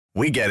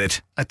We get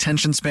it.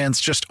 Attention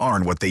spans just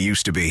aren't what they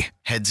used to be.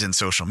 Heads in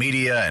social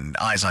media and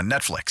eyes on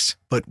Netflix.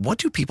 But what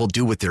do people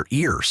do with their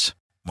ears?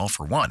 Well,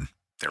 for one,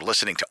 they're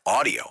listening to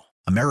audio.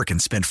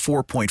 Americans spend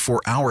 4.4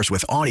 hours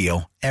with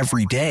audio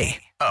every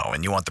day. Oh,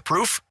 and you want the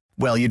proof?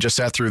 Well, you just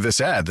sat through this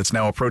ad that's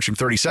now approaching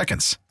 30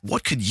 seconds.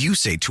 What could you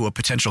say to a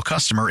potential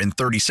customer in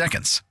 30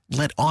 seconds?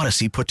 Let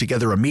Odyssey put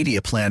together a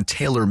media plan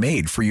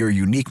tailor-made for your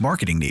unique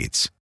marketing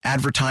needs.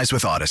 Advertise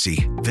with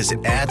Odyssey.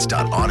 Visit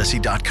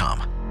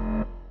ads.odyssey.com.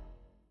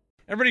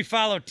 Everybody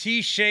follow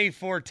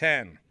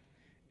T-Shay410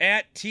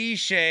 at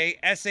T-Shay,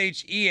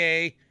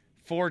 S-H-E-A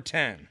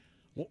 410.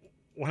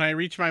 When I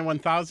reach my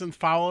 1,000th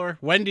follower,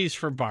 Wendy's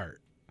for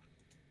Bart.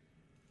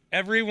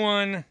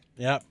 Everyone.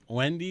 Yep,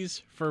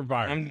 Wendy's for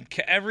Bart.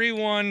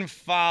 Everyone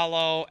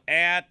follow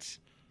at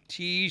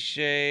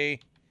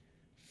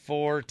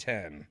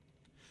T-Shay410.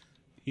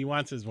 He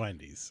wants his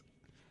Wendy's.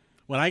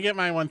 When I get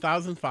my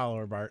 1,000th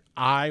follower, Bart,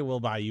 I will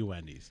buy you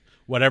Wendy's.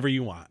 Whatever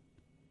you want.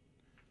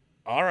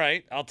 All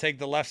right, I'll take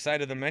the left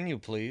side of the menu,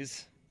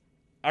 please.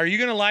 Are you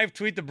going to live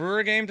tweet the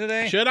Brewer game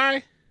today? Should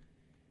I?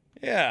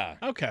 Yeah.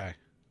 Okay.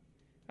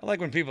 I like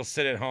when people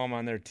sit at home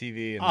on their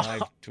TV and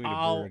live tweet a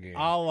Brewer game.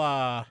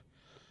 I'll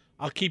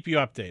keep you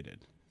updated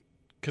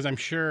because I'm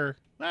sure.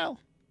 Well,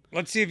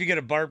 let's see if you get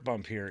a Bart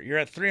bump here. You're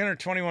at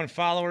 321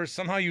 followers.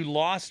 Somehow you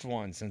lost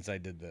one since I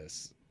did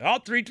this. Oh,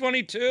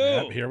 322.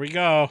 Yep, here we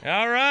go.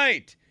 All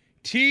right,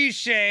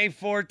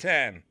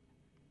 T-Shay410.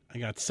 I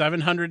got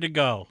 700 to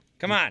go.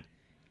 Come on.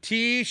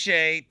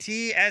 T-Shay,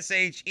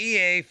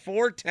 T-S-H-E-A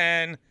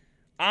 410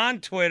 on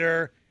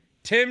Twitter.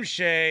 Tim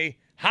Shay,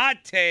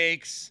 hot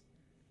takes,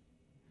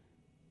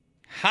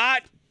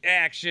 hot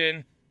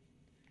action.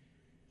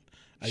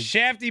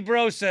 Shafty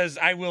Bro says,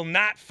 I will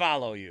not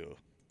follow you.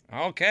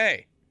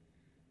 Okay.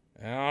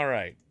 All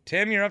right.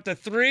 Tim, you're up to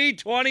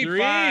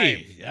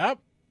 325. Yep.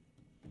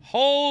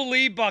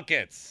 Holy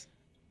buckets.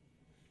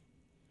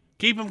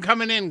 Keep them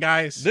coming in,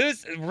 guys.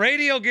 This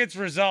radio gets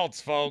results,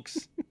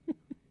 folks.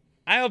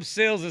 I hope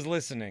sales is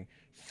listening.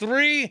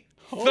 330.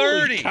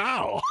 Holy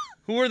cow.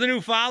 Who are the new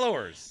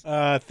followers?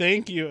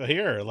 Thank you.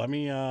 Here, let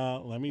me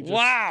just.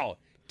 Wow.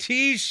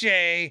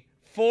 T-Shay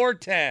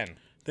 410.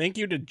 Thank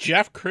you to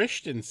Jeff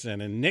Christensen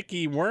and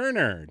Nikki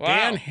Werner, Wow.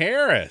 Dan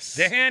Harris,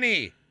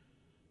 Danny.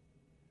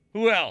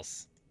 Who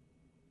else?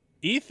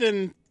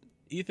 Ethan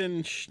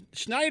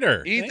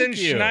Schneider. Ethan Thank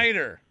you.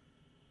 Schneider.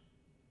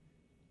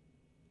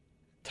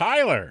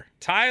 Tyler,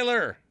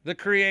 the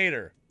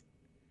creator.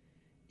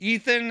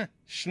 Ethan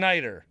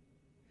Schneider.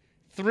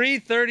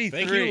 333.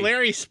 Thank you,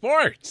 Larry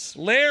Sports.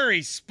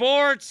 Larry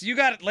Sports. You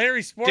got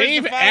Larry Sports.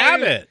 Dave to follow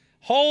Abbott. You?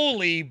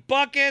 Holy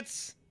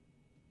buckets.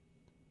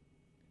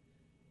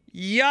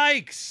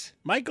 Yikes.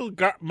 Michael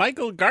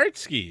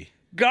Gartsky.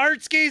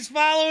 Gartsky's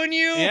following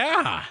you?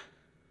 Yeah.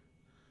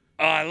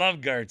 Oh, I love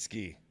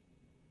Gartsky.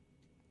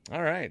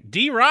 All right.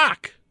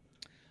 D-Rock.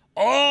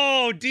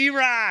 Oh,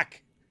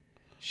 D-Rock.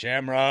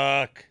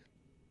 Shamrock.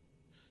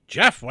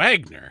 Jeff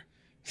Wagner.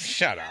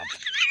 Shut up.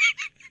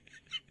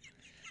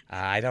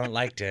 I don't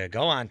like to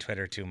go on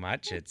Twitter too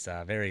much. It's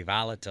a very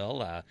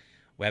volatile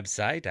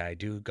website. I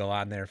do go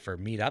on there for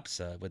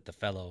meetups with the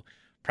fellow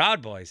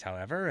Proud Boys,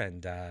 however,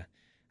 and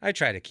I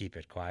try to keep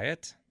it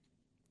quiet.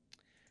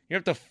 You're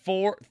up to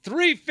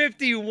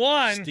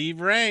 351.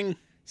 Steve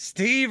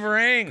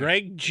Ring.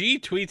 Greg G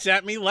tweets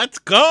at me, let's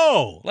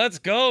go. Let's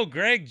go,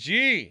 Greg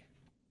G.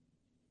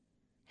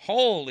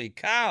 Holy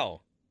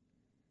cow.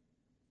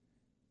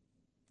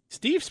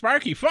 Steve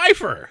Sparky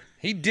Pfeiffer.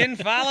 He didn't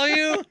follow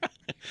you?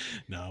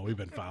 No, we've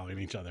been following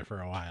each other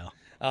for a while.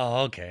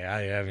 Oh, okay.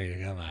 I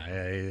mean, come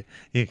on.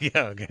 Yeah,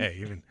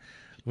 okay.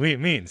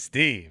 Me and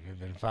Steve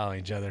have been following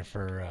each other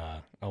for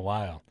a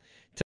while.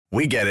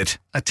 We get it.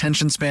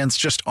 Attention spans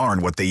just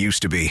aren't what they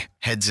used to be.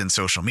 Heads in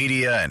social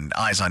media and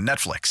eyes on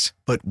Netflix.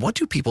 But what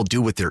do people do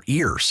with their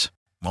ears?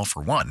 Well,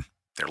 for one,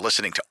 they're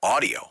listening to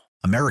audio.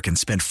 Americans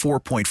spend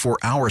 4.4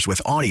 hours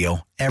with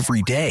audio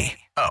every day.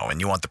 Oh, and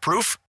you want the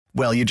proof?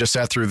 Well, you just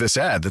sat through this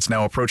ad that's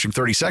now approaching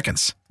 30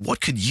 seconds.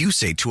 What could you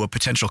say to a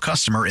potential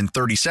customer in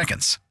 30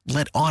 seconds?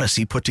 Let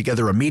Odyssey put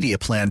together a media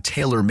plan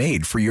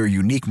tailor-made for your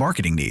unique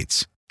marketing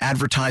needs.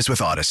 Advertise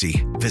with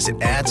Odyssey.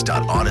 Visit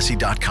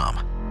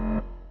ads.odyssey.com.